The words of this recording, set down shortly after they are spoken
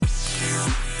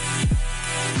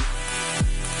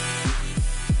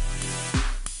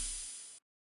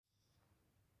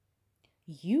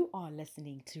You are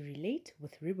listening to Relate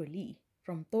with River Lee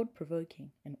from Thought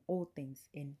Provoking and all things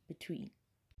in between.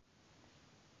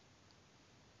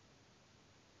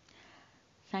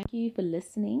 Thank you for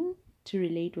listening to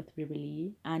Relate with River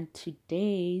Lee, and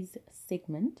today's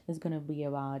segment is going to be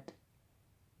about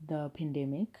the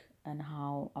pandemic and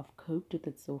how I've coped with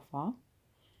it so far.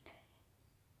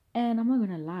 And I'm not going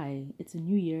to lie, it's a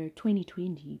new year,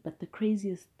 2020, but the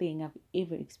craziest thing I've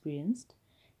ever experienced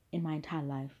in my entire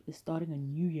life is starting a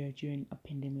new year during a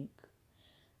pandemic.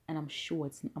 And I'm sure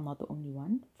I'm not the only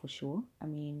one, for sure. I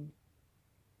mean,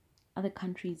 other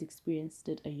countries experienced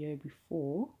it a year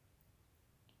before,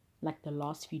 like the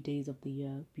last few days of the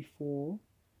year before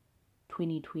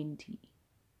 2020.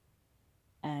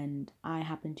 And I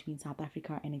happened to be in South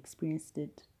Africa and experienced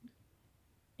it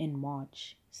in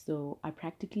March. So I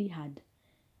practically had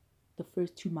the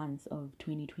first 2 months of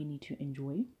 2020 to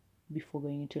enjoy before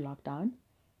going into lockdown.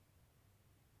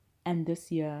 And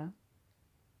this year,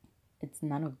 it's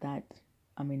none of that.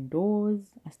 I'm indoors.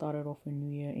 I started off a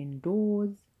new year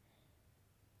indoors.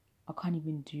 I can't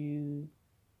even do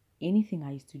anything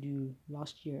I used to do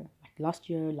last year. Like last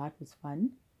year, life was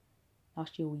fun.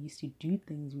 Last year, we used to do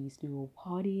things. We used to go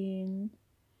partying,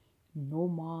 no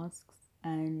masks.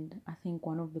 And I think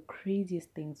one of the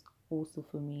craziest things also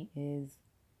for me is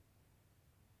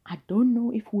I don't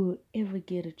know if we'll ever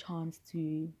get a chance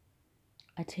to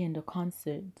attend a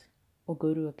concert or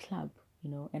go to a club,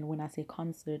 And when I say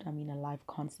concert, I mean a live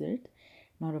concert,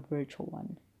 not a virtual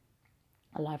one.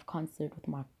 A live concert with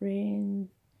my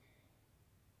friends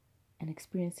and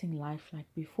experiencing life like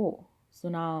before. So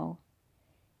now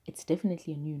it's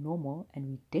definitely a new normal and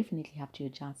we definitely have to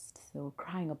adjust. So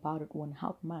crying about it won't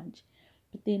help much.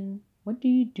 But then what do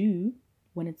you do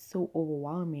when it's so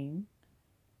overwhelming?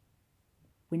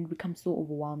 When it becomes so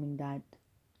overwhelming that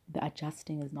the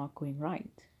adjusting is not going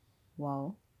right?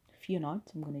 Well, fear not,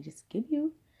 I'm going to just give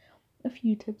you a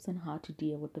few tips on how to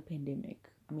deal with the pandemic.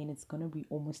 I mean, it's going to be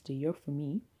almost a year for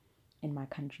me in my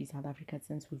country, South Africa,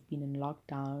 since we've been in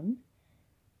lockdown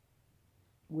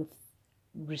with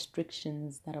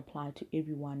restrictions that apply to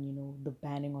everyone, the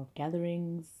banning of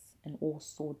gatherings and all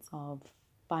sorts of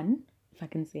fun, if I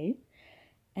can say.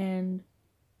 And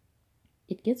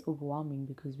it gets overwhelming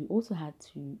because we also had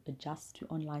to adjust to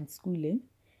online schooling,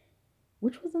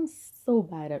 which wasn't so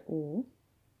bad at all.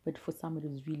 But for some, it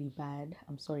was really bad.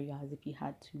 I'm sorry, guys, if you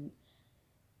had to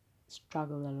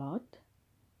struggle a lot.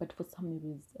 But for some, it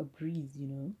was a breeze.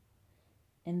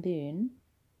 And then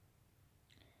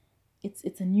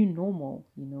it's a new normal,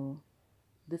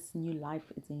 This new life,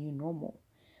 it's a new normal.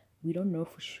 We don't know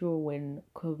for sure when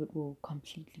COVID will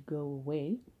completely go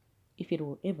away, if it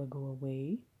will ever go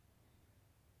away,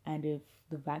 and if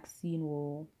the vaccine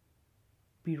will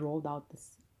be rolled out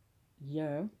this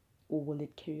year or will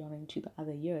it carry on into the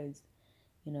other years,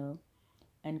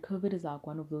 And COVID is like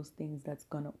one of those things that's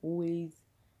gonna always,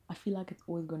 I feel like it's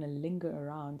always gonna linger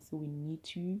around. So we need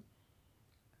to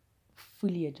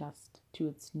fully adjust to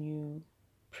its new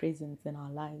presence in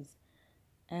our lives.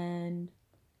 And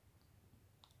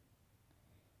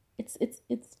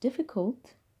it's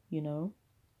difficult,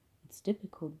 It's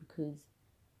difficult because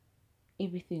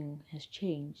everything has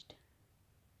changed.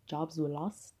 Jobs were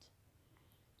lost,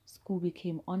 school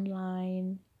became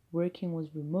online, working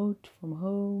was remote from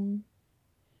home,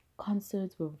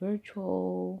 concerts were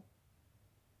virtual,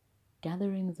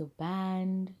 gatherings are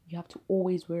banned, you have to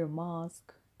always wear a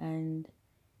mask, and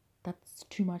that's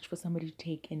too much for somebody to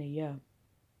take in a year.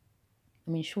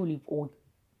 I mean, surely we've all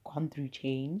gone through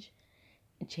change,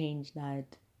 a change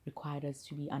that required us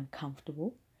to be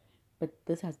uncomfortable, but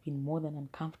this has been more than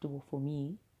uncomfortable for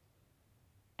me,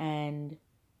 and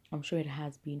I'm sure it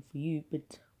has been for you.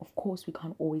 But of course, we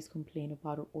can't always complain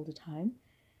about it all the time.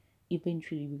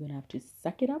 Eventually, we're gonna have to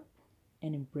suck it up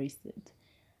and embrace it.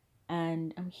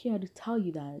 And I'm here to tell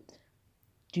you that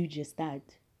do just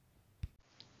that.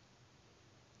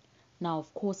 Now,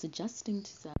 of course, adjusting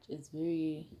to such is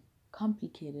very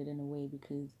complicated in a way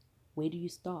because where do you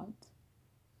start?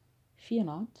 Fear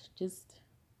not, just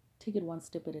take it one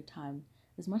step at a time.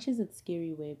 As much as it's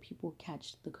scary where people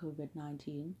catch the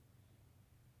COVID-19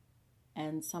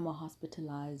 and some are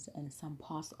hospitalized and some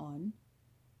pass on,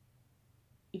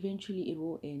 eventually it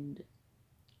will end.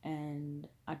 And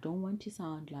I don't want to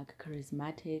sound like a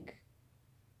charismatic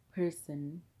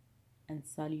person and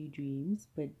sell you dreams,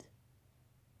 but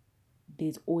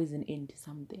there's always an end to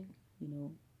something.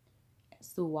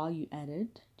 So while you're at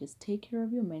it, just take care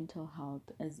of your mental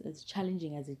health, as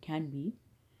challenging as it can be.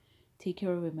 Take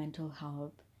care of your mental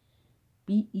health.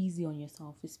 Be easy on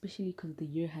yourself, especially because the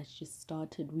year has just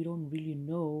started. We don't really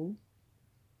know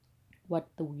what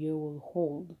the year will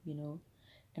hold,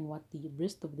 and what the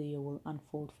rest of the year will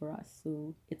unfold for us.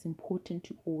 So it's important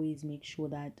to always make sure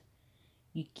that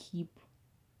you keep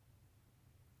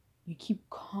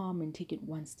calm and take it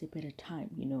one step at a time,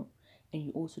 and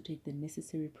you also take the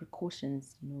necessary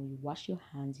precautions. You wash your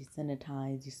hands, you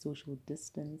sanitize, you social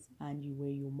distance, and you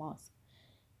wear your mask,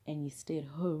 and you stay at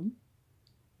home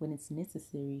when it's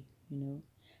necessary,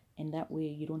 and that way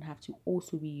you don't have to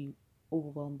also be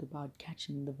overwhelmed about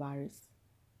catching the virus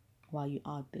while you're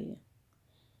out there.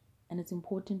 And it's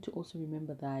important to also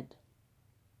remember that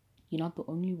you're not the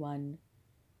only one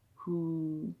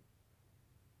who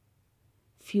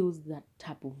feels that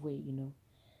type of way.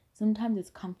 Sometimes it's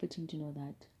comforting to know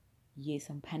that, yes,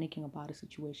 I'm panicking about a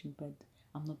situation, but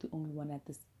I'm not the only one at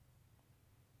this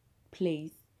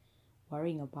place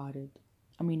worrying about it.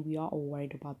 I mean, we are all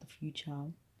worried about the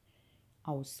future,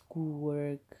 our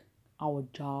schoolwork, our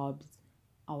jobs,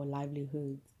 our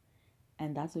livelihoods,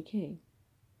 and that's okay.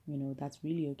 That's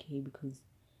really okay, because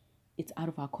it's out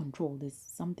of our control. There's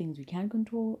some things we can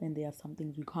control, and there are some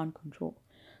things we can't control.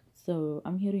 So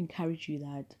I'm here to encourage you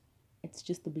that it's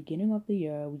just the beginning of the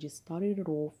year. We just started it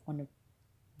off on a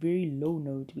very low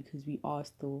note because we are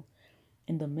still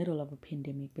in the middle of a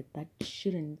pandemic, but that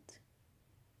shouldn't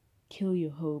kill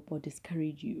your hope or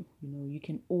discourage you. You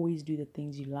can always do the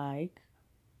things you like,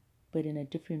 but in a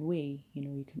different way.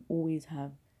 You can always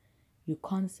have your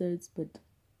concerts, but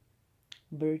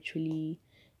virtually.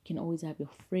 You can always have your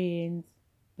friends,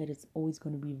 but it's always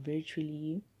going to be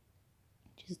virtually.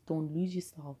 Just don't lose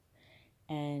yourself.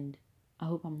 And I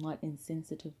hope I'm not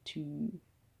insensitive to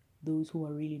those who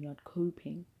are really not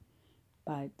coping,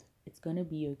 but it's going to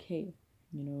be okay.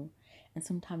 And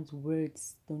sometimes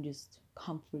words don't just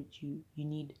comfort you. You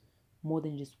need more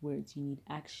than just words. You need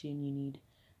action, you need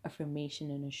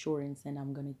affirmation and assurance, and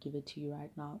I'm going to give it to you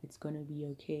right now. It's going to be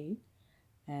okay,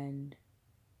 and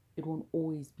it won't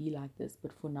always be like this,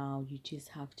 but for now you just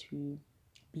have to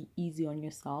be easy on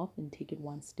yourself and take it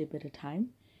one step at a time,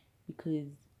 because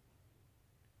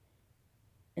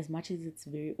as much as it's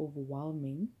very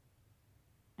overwhelming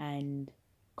and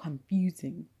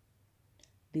confusing,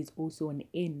 there's also an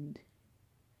end,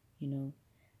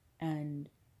 and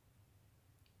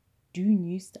do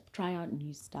new stuff, try out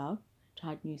new stuff,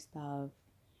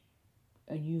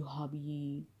 a new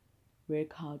hobby,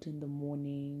 work out in the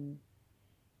morning,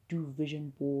 do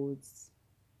vision boards,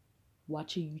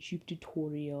 watch a YouTube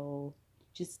tutorial.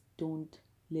 Just don't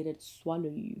let it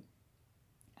swallow you.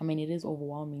 I mean, it is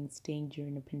overwhelming staying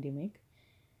during a pandemic,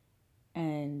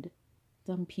 and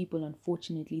some people,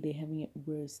 unfortunately, they're having it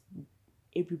worse.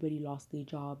 Everybody lost their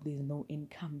job, there's no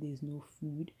income, there's no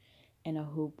food, and I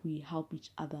hope we help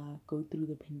each other go through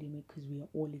the pandemic, because we are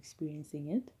all experiencing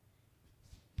it.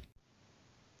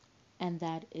 And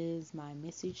that is my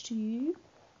message to you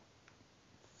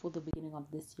for the beginning of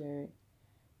this year.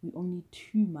 We're only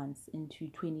 2 months into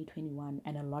 2021,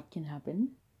 and a lot can happen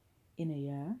in a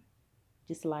year.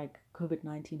 Just like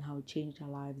COVID-19, how it changed our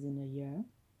lives in a year,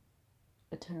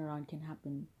 a turnaround can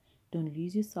happen. Don't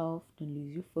lose yourself, don't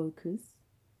lose your focus.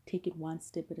 Take it one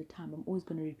step at a time. I'm always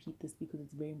going to repeat this because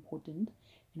it's very important,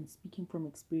 and speaking from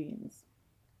experience.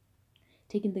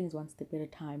 Taking things one step at a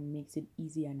time makes it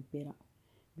easier and better,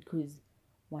 because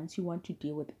once you want to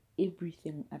deal with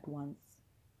everything at once,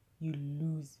 you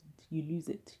lose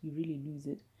it. You really lose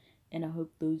it. And I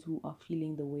hope those who are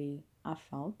feeling the way I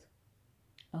felt,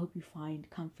 I hope you find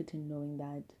comfort in knowing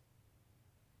that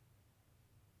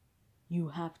you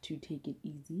have to take it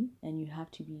easy, and you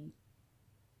have to be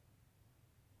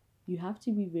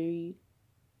very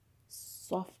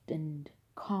soft and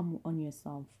calm on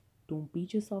yourself. Don't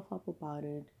beat yourself up about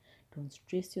it. Don't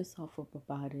stress yourself up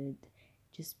about it.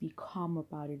 Just be calm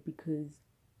about it, because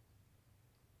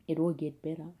it will get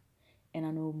better. And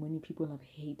I know many people have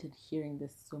hated hearing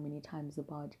this so many times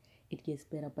about it gets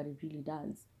better, but it really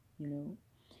does.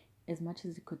 As much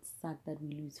as it could suck that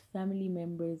we lose family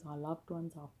members, our loved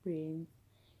ones, our friends,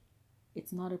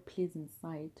 it's not a pleasant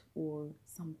sight or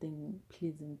something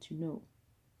pleasant to know,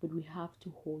 but we have to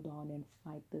hold on and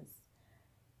fight this.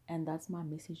 And that's my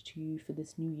message to you for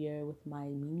this new year with my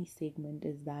mini segment,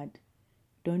 is that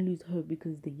don't lose hope,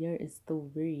 because the year is still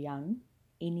very young.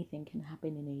 Anything can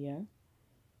happen in a year.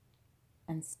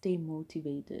 And stay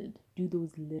motivated. Do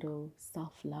those little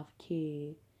self-love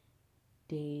care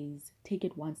days. Take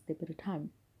it one step at a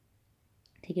time.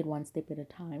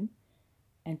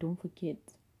 And don't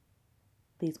forget,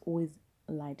 there's always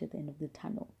a light at the end of the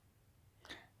tunnel.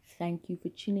 Thank you for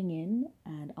tuning in,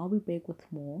 and I'll be back with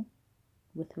more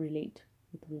with Relate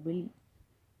with Rebelli.